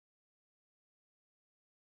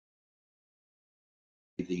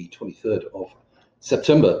the 23rd of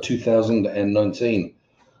September 2019.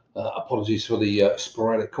 Apologies for the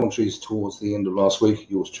sporadic commentaries towards the end of last week.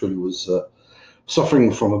 Yours truly was suffering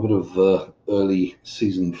from a bit of early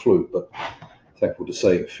season flu, but thankful to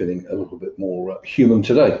say feeling a little bit more human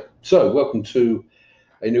today. So welcome to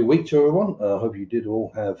a new week to everyone. I hope you did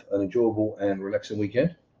all have an enjoyable and relaxing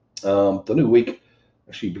weekend. The new week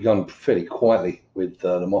actually begun fairly quietly with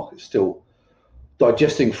the market still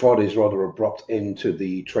digesting Friday's rather abrupt end to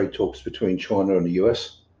the trade talks between China and the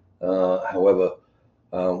US. However,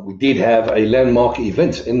 we did have a landmark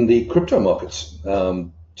event in the crypto markets.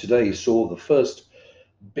 Today saw the first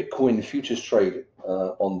Bitcoin futures trade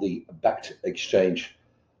on the Bakkt Exchange.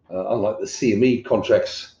 Unlike the CME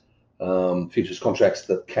contracts, futures contracts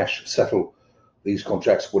that cash settle, these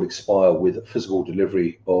contracts would expire with physical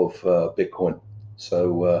delivery of Bitcoin.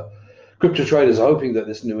 So crypto traders are hoping that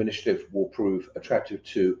this new initiative will prove attractive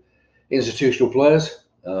to institutional players.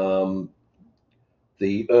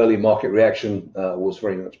 The early market reaction was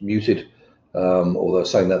very much muted, although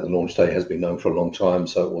saying that the launch day has been known for a long time,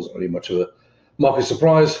 so it wasn't really much of a market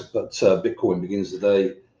surprise. But Bitcoin begins the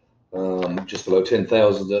day just below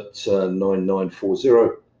 10,000 at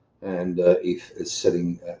 9940, and ETH is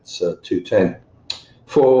sitting at 210.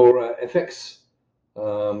 For FX,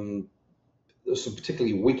 there's some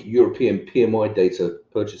particularly weak European PMI data,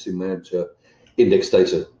 Purchasing Manager Index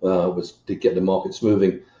data, which did get the markets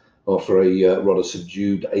moving after a rather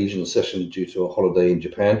subdued Asian session due to a holiday in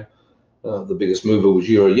Japan. The biggest mover was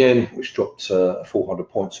Euro Yen, which dropped 400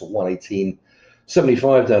 points from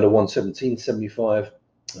 118.75 down to 117.75.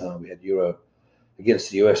 We had Euro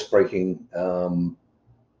against the US breaking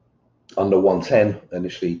under 110,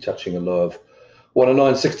 initially touching a low of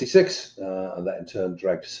 109.66, and that in turn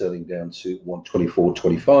dragged sterling down to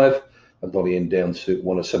 124.25 and dollar yen down to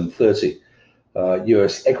 107.30.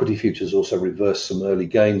 US equity futures also reversed some early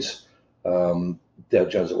gains. Dow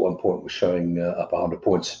Jones at one point was showing up 100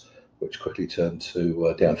 points, which quickly turned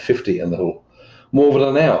to down 50 in a little more than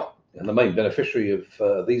an hour. And the main beneficiary of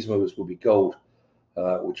these moves will be gold,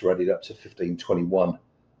 which rallied up to 15.21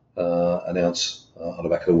 an ounce on the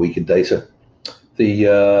back of the weakened data.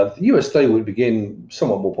 The US day would begin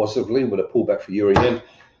somewhat more positively with a pullback for Euro Yen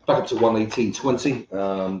back up to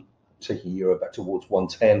 118.20, taking Euro back towards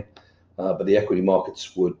 110. But the equity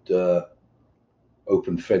markets would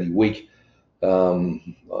open fairly weak,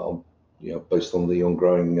 based on the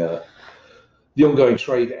ongoing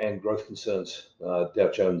trade and growth concerns.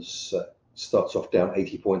 Dow Jones starts off down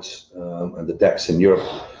 80 points, and the DAX in Europe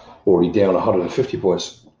already down 150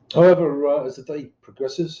 points. However, as the day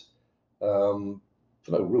progresses, for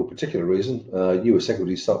no real particular reason, US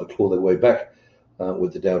equities start to claw their way back,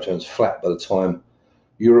 with the Dow Jones flat by the time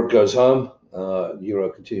Europe goes home. Euro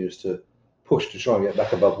continues to push to try and get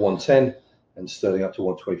back above 110, and sterling up to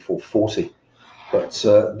 124.40. But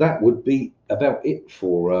that would be about it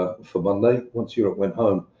for Monday. Once Europe went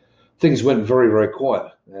home, things went very, very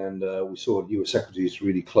quiet, and we saw US equities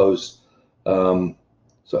really close, so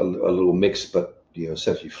a little mixed, but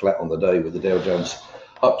essentially flat on the day, with the Dow Jones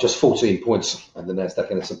up just 14 points and the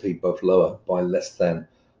Nasdaq and S&P both lower by less than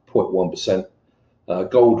 0.1%.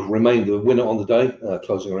 Gold remained the winner on the day,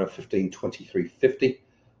 closing around 1523.50.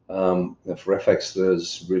 For FX,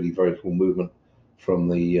 there's really very little movement from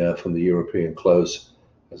the European close.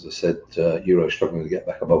 As I said, Euro struggling to get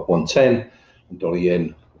back above 110, and dollar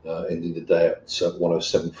yen ending the day at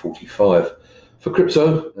 107.45. For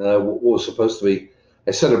crypto, what was supposed to be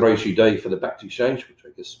a celebratory day for the Bakkt Exchange, which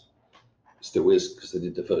I guess still is because they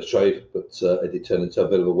did the first trade, but it did turn into a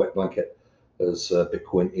bit of a wet blanket as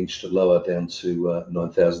Bitcoin inched lower down to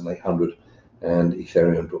 9,800, and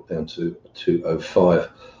Ethereum dropped down to 205.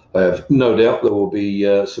 I have no doubt there will be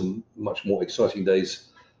some much more exciting days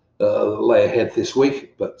lay ahead this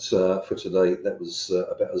week, but for today, that was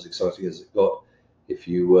about as exciting as it got. If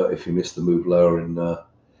you missed the move lower in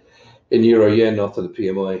Euro Yen after the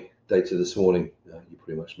PMI data this morning, you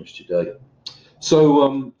pretty much missed your day.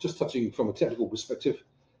 So just touching from a technical perspective,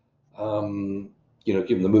 given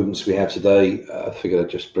the movements we have today, I figured I'd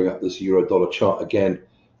just bring up this euro dollar chart again.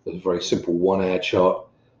 It's a very simple 1 hour chart.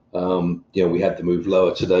 We had the move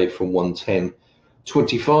lower today from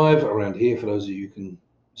 110.25 around here, for those of you who can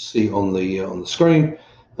see on the screen,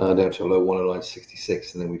 down to a low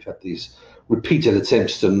 109.66, and then we've had these repeated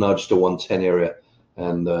attempts to nudge the 110 area,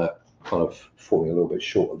 and kind of falling a little bit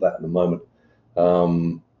short of that at the moment.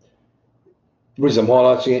 The reason I'm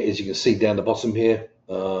highlighting it is you can see down the bottom here,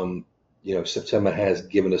 September has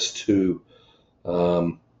given us a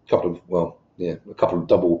couple of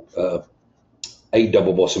double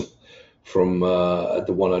bottom from the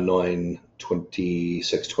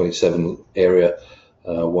 109.26, 27 area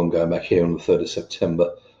one going back here on the 3rd of September.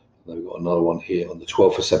 And then we've got another one here on the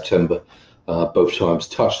 12th of September. Both times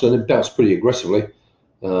touched, and it bounced pretty aggressively.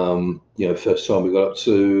 First time we got up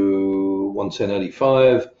to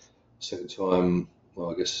 110.85. Second time,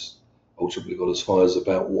 well, I guess ultimately got as high as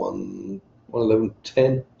about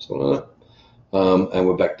 111.10, something like that. And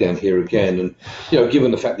we're back down here again. And,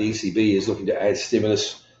 given the fact the ECB is looking to add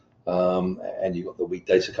stimulus, and you've got the weak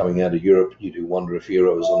data coming out of Europe, you do wonder if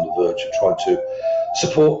Euro is on the verge of trying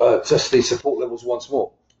to test these support levels once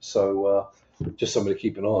more. So just something to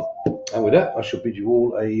keep an eye on. And with that, I shall bid you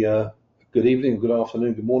all a good evening, good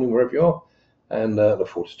afternoon, good morning, wherever you are, and look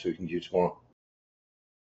forward to talking to you tomorrow.